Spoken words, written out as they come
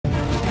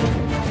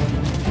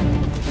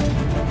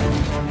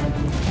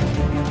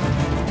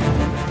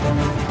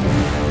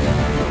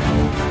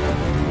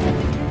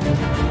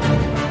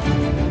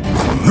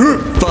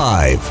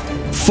5,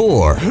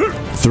 4,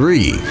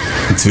 3,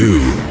 2,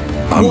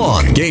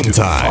 1. Game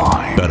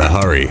time. Better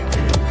hurry.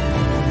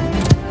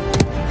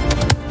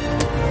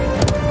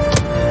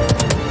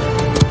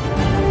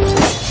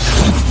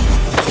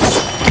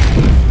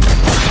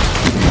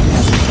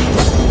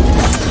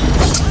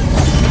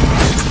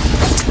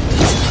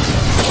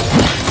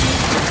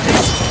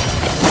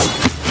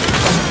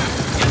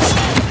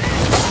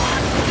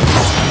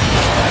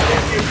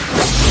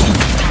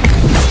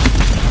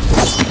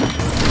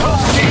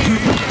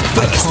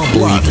 I can't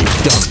believe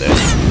you've done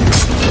this.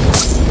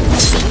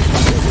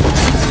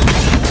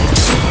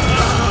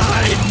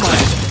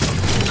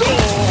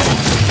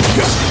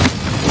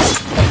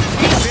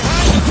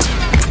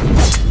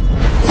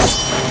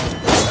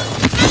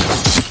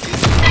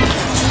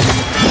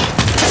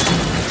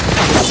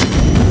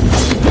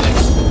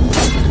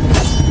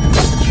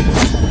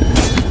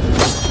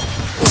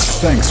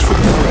 Thanks for the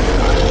prayer.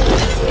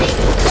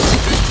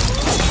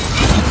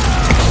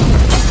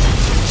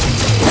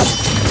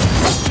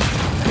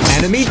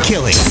 Enemy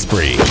killing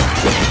spree.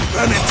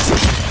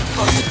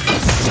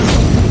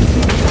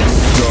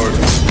 Start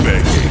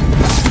begging.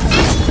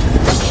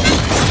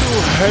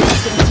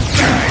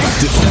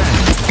 Defend.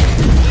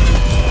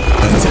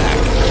 Attack.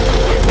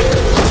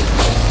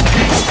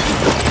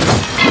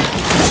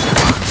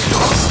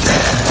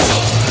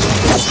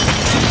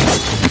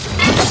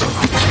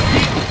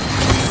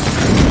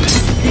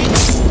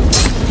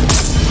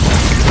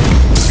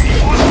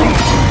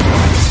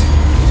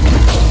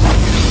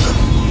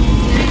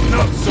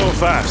 Not so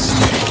fast.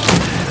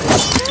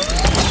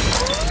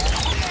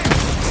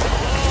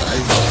 I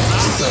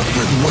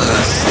suffered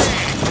less.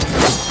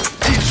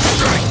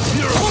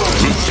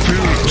 The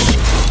spirits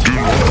do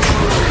not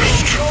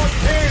rest.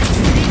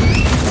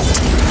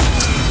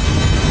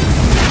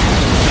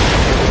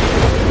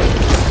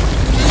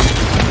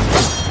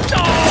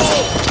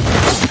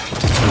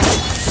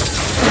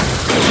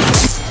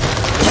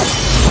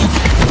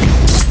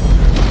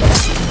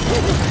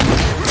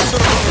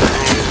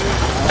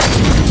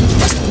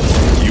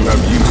 You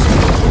have used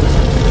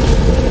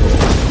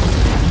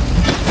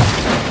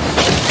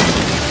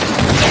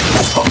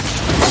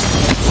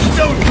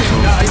Don't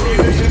deny me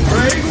this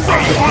embrace.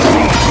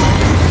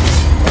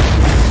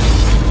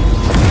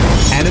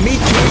 Enemy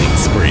killing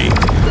spree.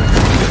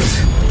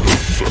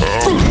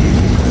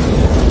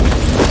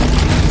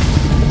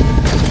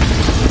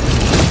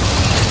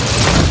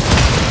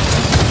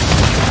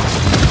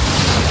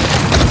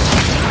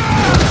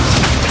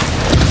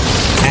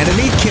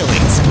 Enemy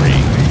killing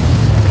spree.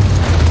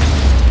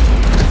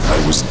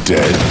 I was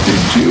dead,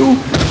 did you?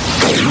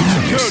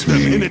 Secured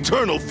them in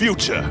eternal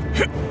future.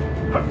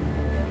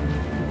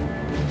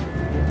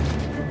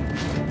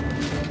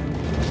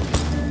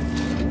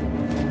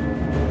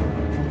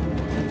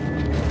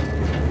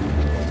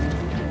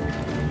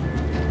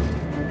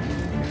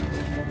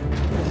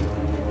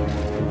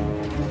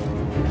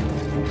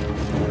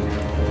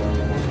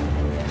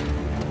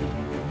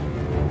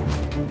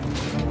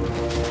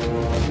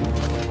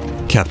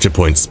 Capture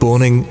point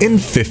spawning in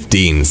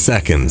 15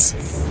 seconds.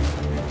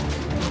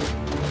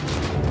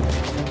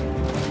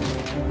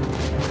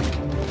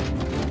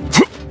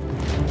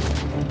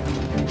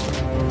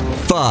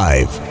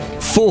 Five,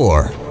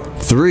 4,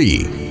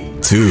 3,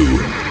 2,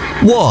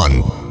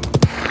 1.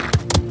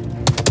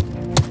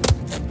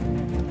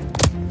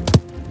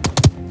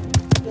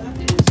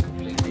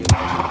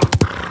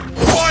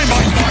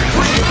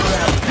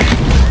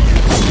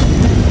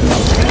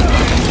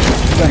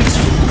 Thanks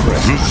for the prayer.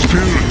 The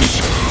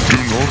spirits do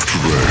not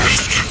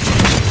rest.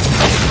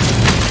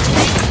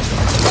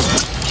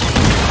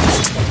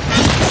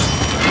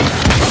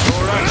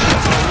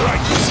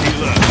 Righteous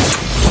healer.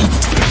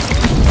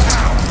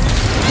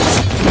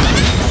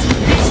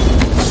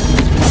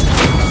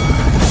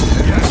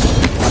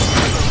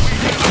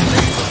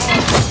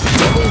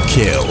 Double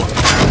kill.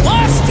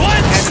 Last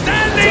one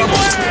standing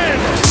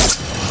wins!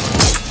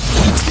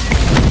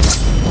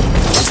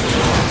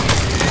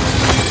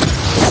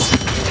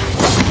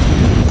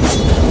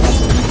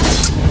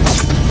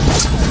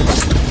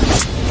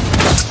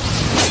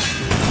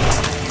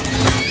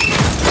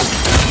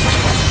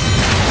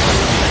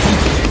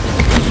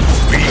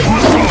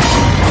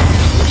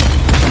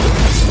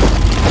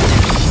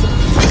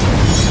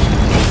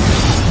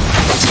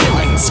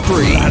 Killing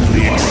spree.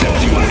 Enemy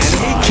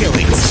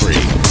killing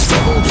spree.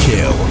 Double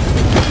kill.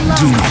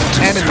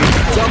 Enemy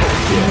double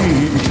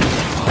kill.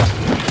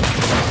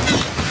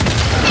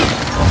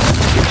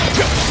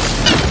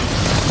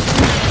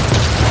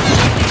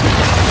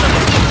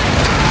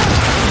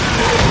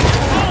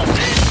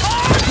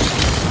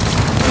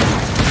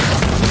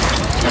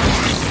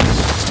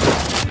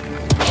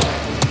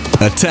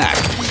 Attack.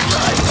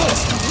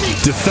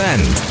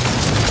 Defend.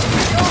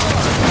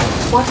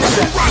 What is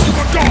that? Run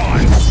for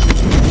dawn!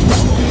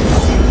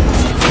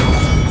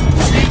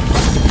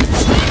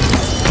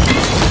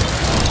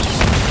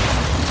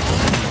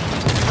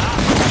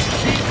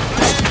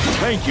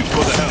 Thank you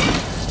for the help.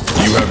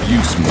 You have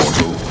use,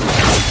 mortal.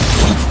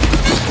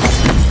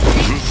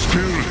 The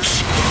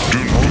spirits do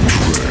not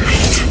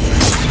rest.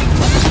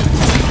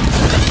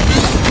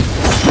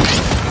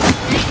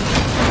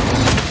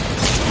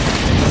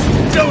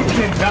 Don't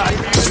deny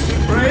me this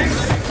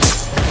embrace!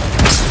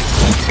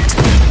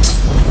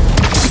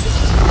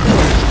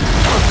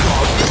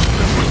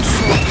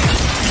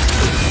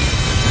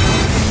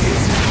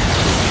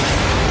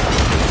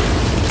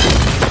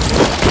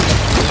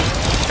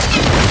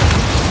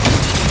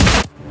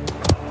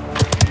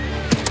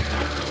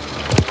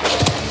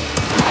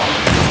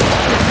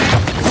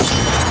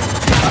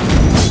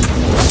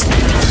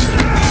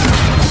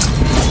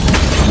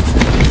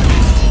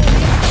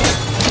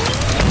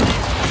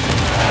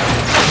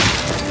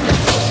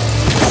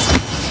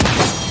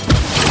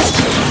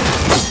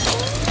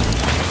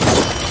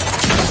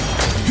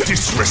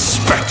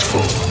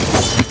 Disrespectful.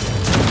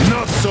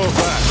 Not so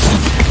fast.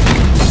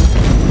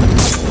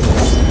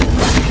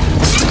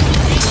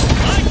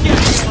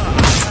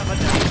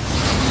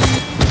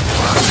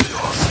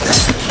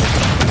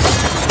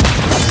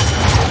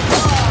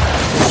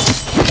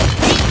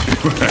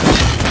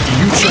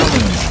 You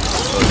challenge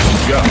a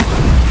god.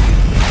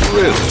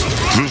 Really?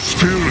 The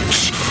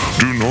spirits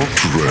do not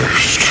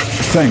rest.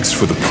 Thanks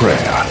for the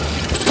prayer.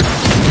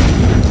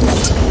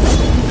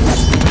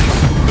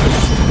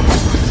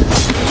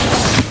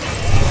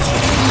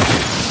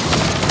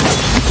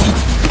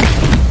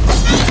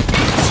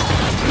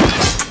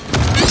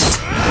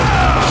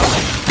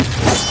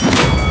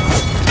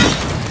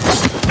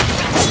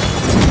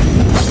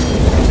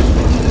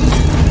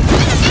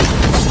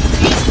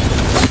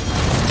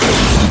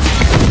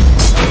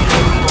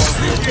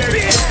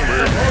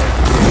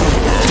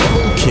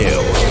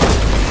 Kill.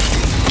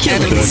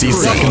 30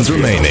 seconds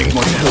remaining.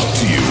 What help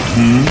to you?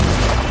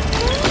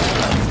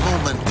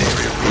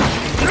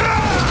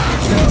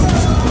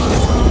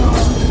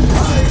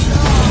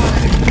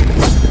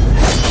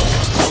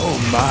 Oh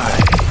my.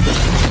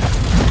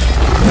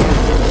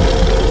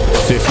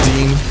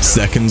 15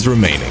 seconds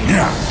remaining.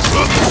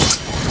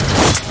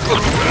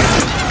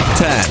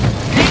 10,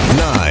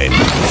 9,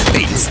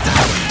 8,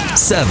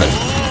 7,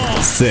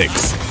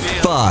 6,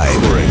 5,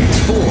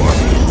 4,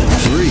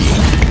 3,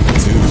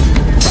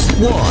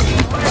 2, 1.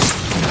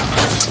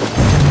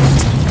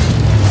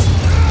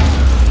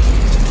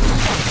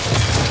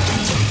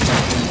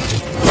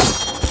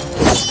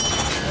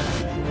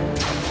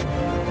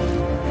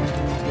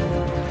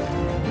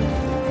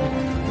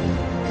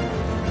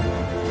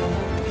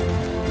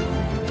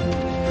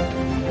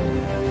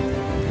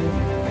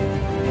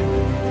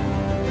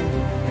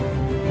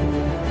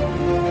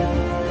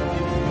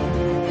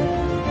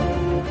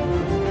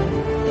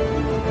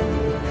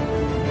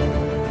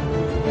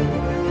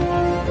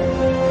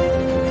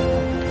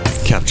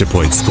 Capture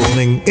point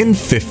spawning in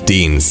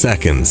 15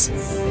 seconds.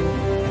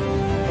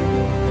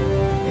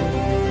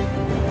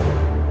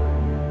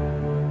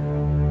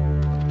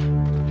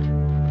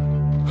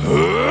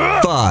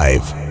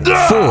 5,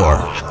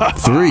 4,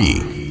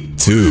 3,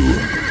 2,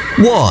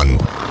 1.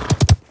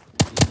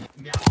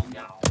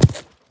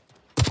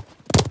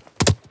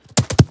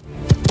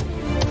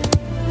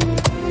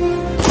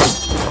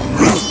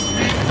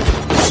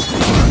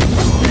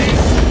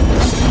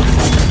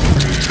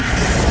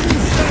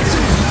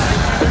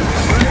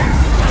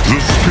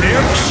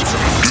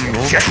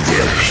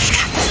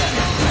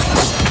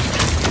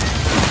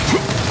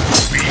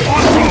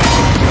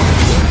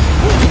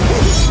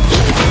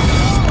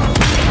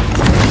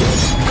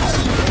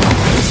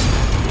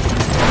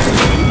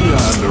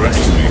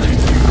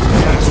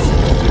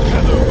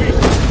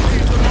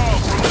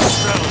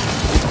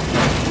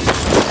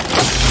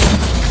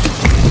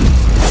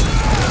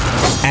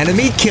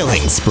 Enemy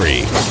killing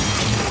spree.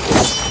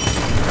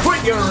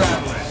 Quit your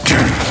rambling!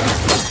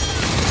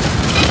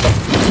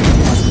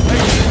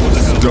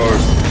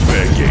 Start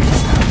begging.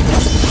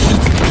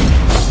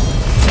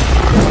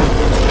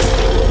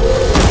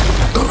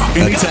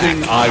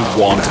 Anything I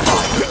want, I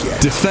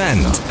get.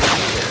 Defend.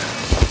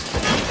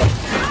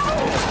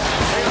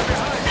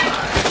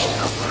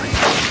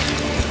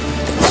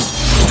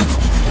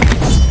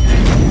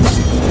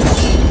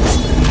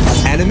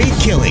 Enemy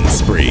killing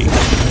spree.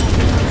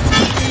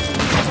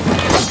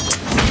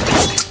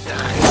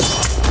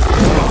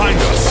 Behind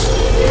us!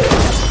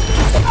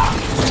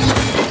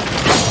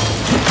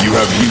 You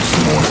have use,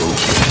 mortal.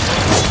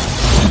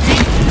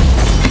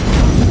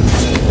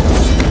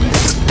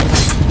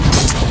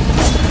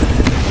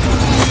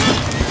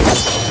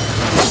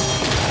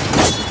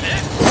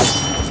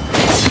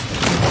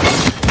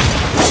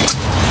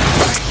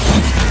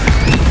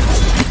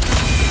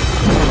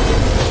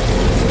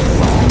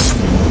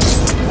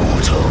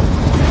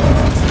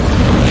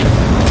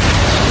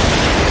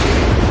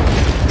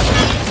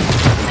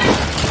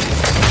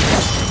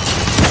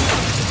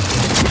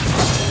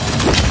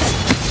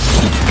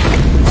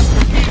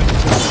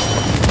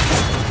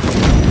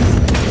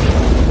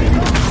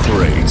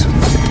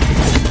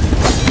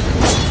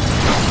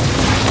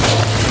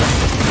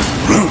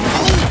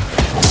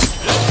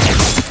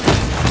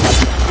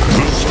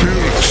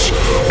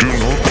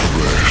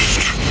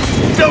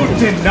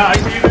 Deny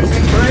me this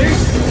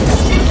embrace?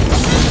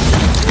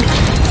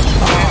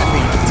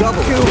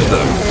 Double kill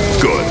them.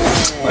 Good.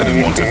 I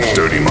didn't want to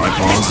dirty my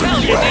paws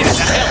anyway.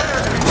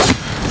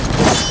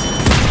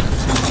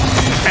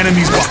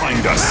 Enemies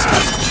behind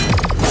us.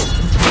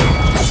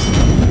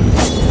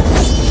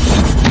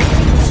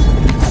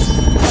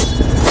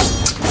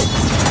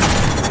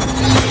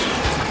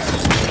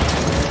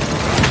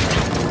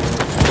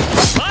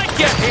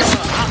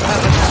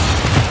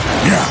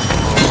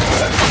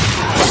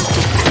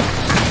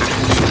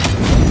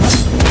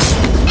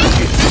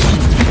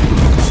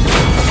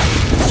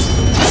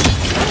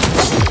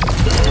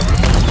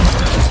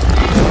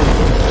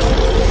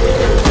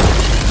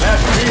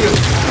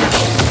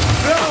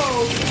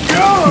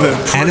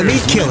 Enemy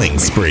killing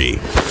spree.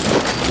 20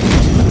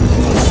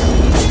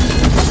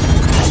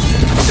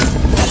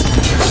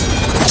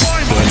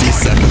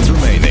 seconds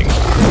remaining.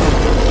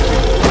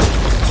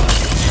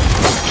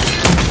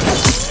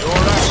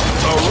 Your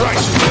actions are right.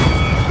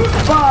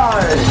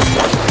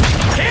 5,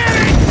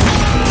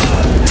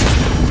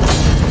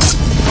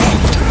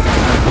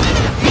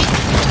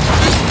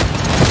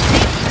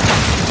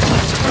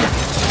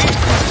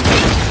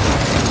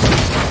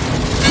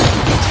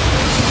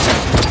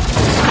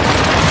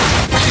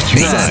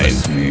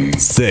 9,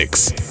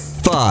 6,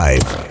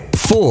 5,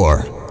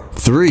 4,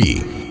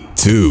 3,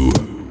 2,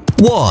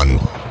 1.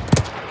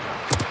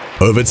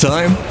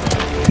 Overtime?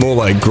 More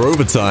like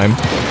Grover time.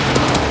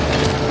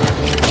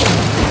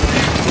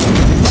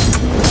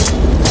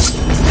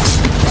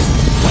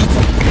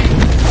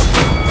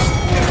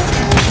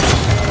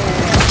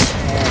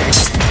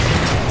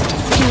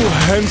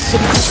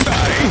 Handsome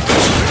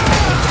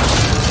guy.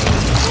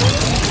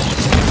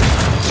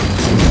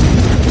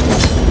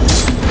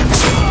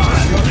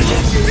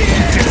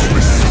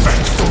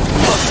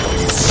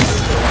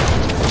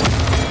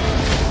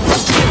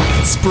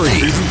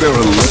 Spree. Isn't there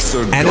a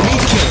lesser Enemy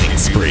god? killing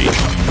spree.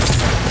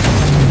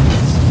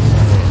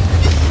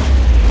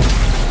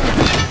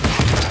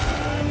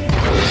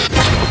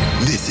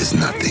 This is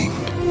nothing.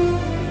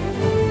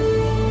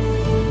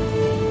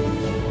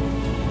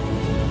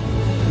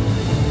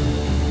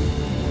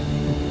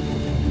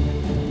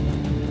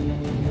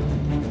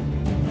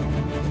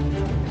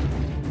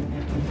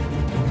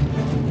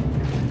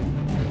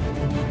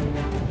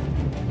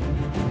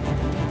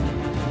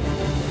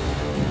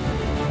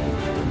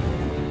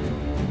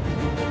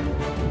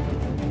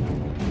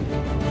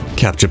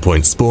 Capture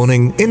point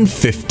spawning in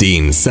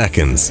 15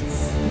 seconds.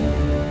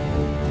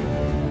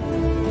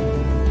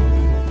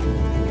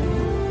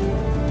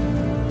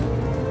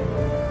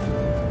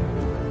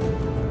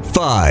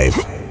 5,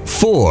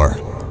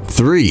 4,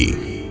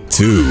 3,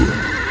 2,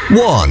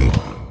 1.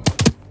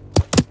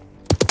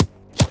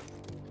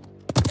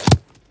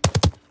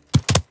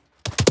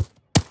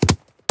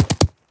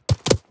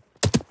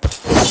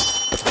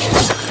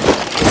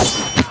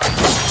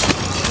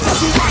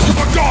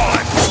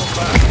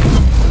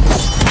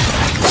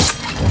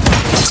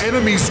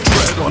 Enemies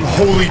tread on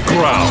holy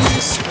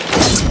grounds.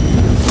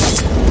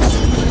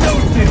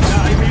 Don't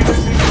deny me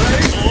this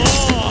embrace.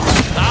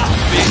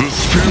 The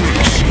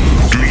spirits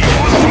do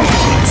not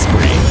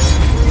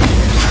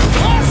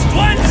Last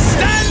one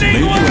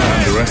standing. Maybe I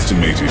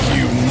underestimated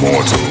you,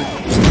 mortal.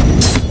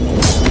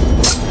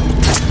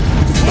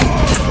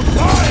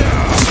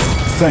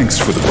 Thanks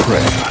for the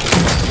prayer.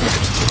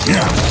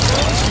 Yeah.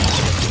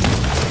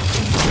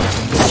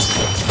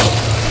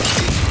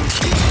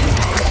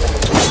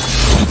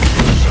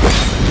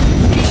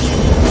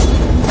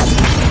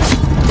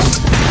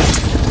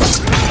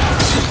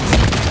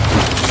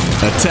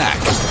 Attack.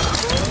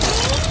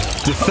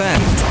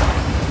 Defend.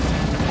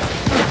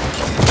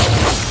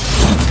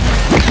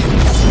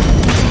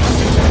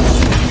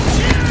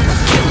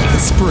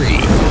 Spree.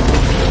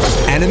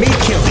 Enemy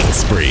killing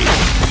spree.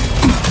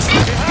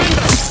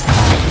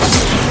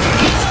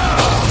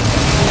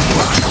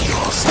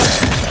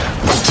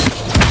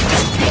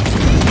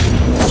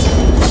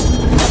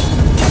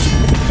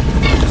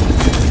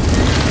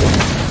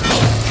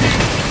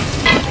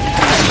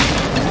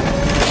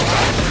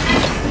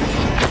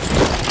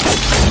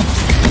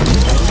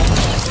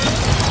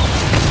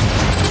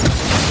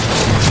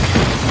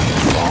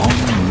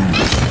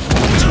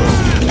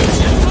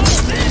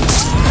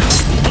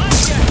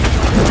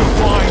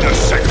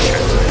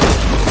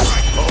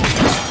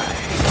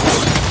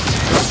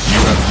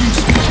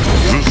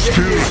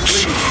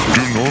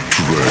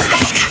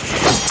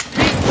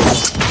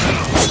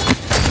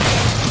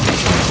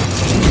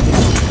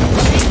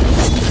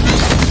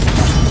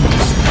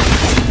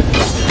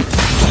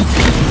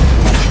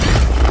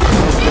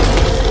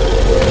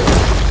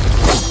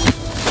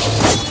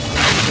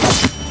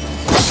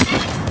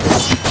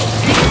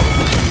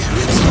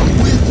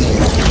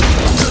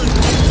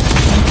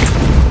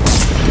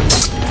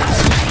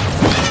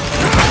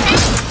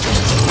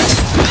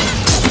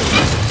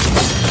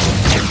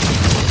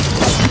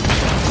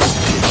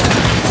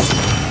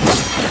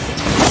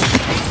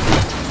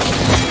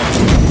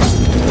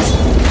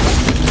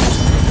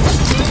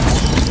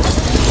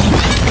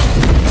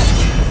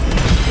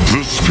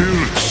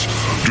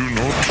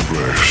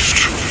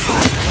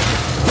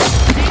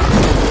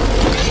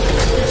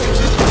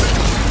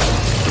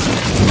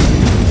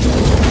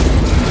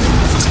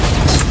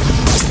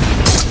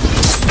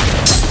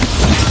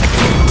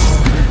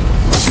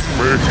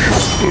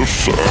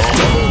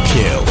 Double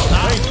kill.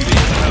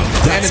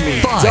 That's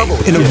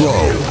 5 in a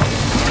row.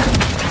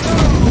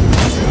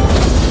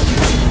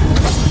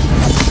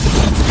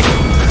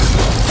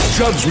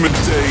 Judgment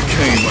Day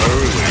came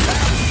early.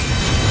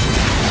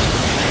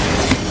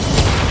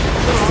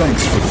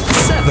 Thanks for the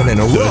 7 in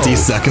a row. 30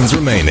 seconds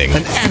remaining.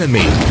 An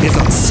enemy is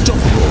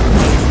unstoppable.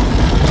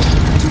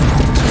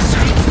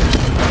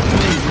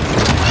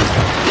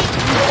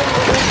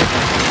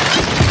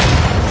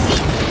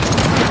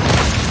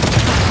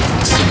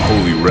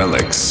 holy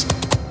relics.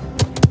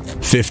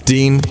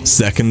 15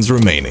 seconds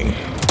remaining.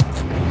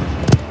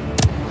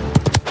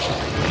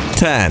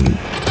 10,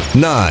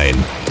 9,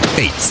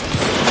 8,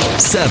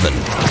 7,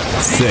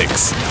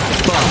 6,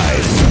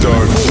 5,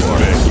 Start 4,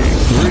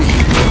 3,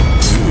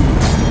 2,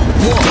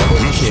 1.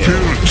 The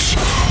spirits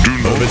do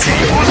not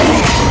Overtime.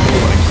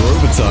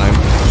 Overtime.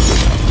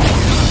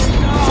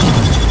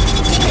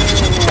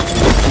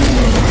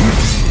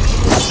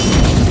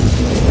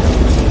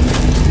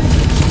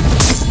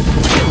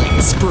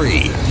 Killing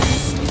spree.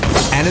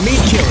 Enemy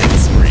killing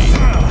spree.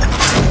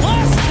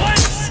 Last one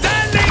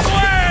standing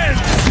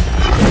wins!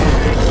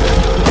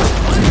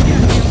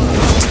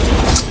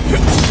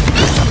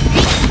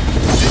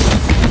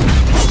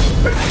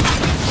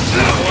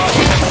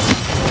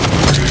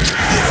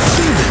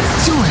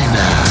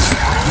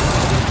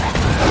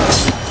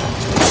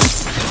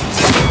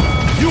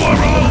 You are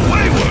all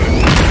wayward!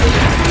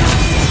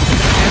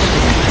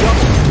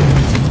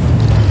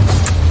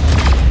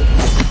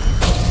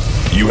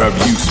 You have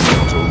use,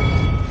 mortal.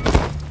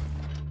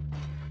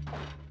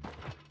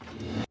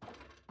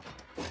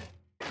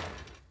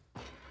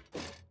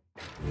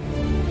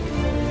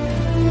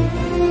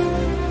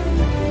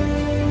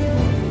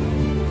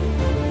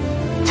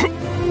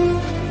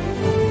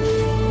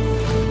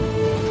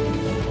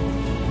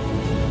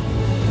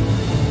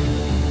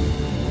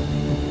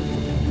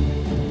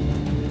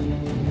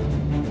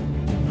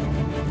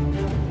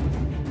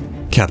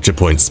 Capture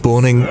point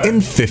spawning in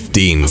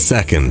 15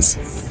 seconds.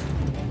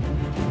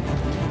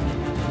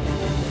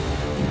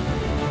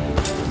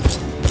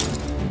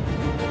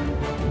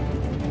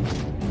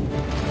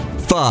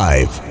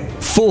 5,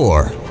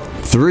 4,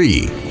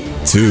 3,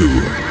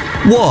 2,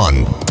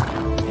 1.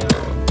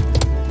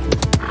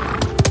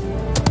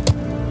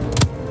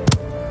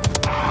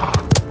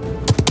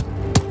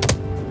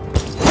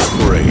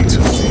 Great.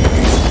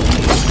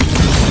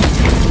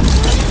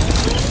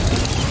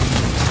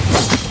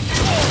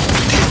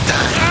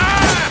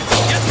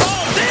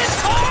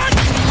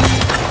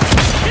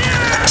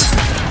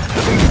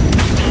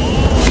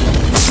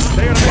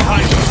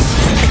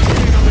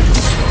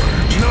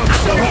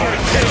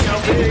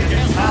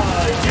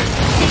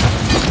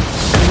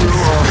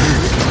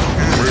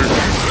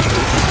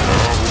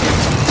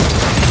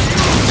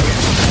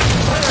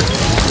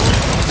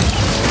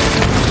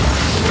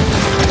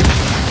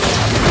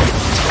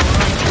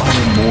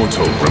 I'm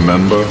immortal,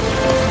 remember?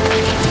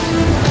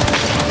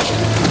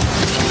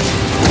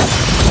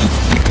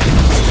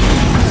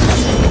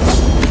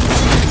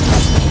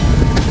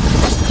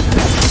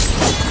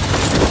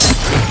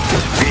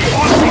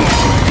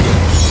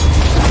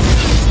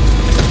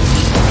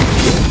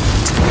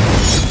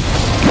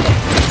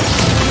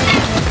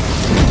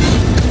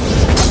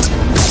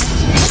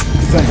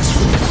 Thanks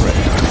for the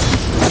prayer.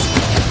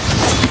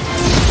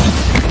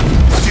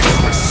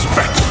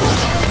 Disrespectful.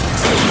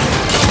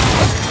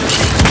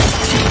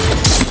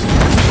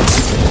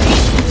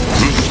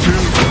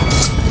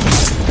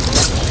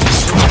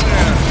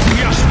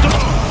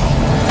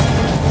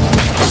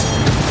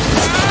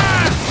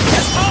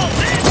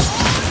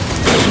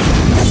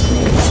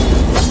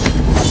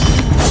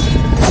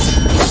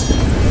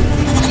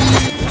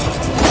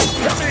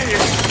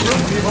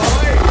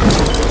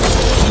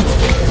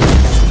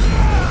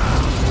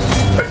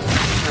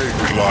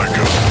 like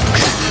a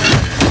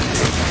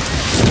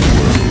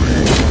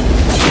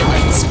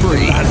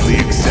Spree. Gladly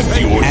accept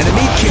your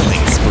Enemy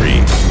killing spree.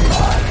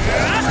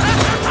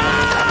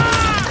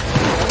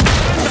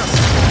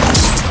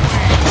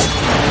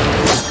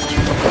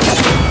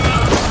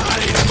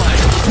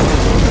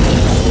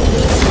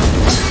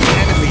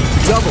 Enemy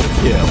double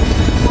kill.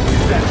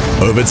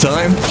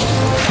 Overtime?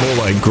 More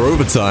like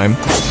Grover time.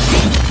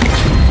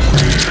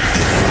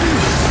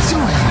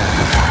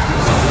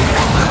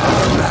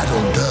 The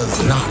battle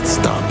does not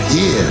stop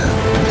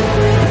here.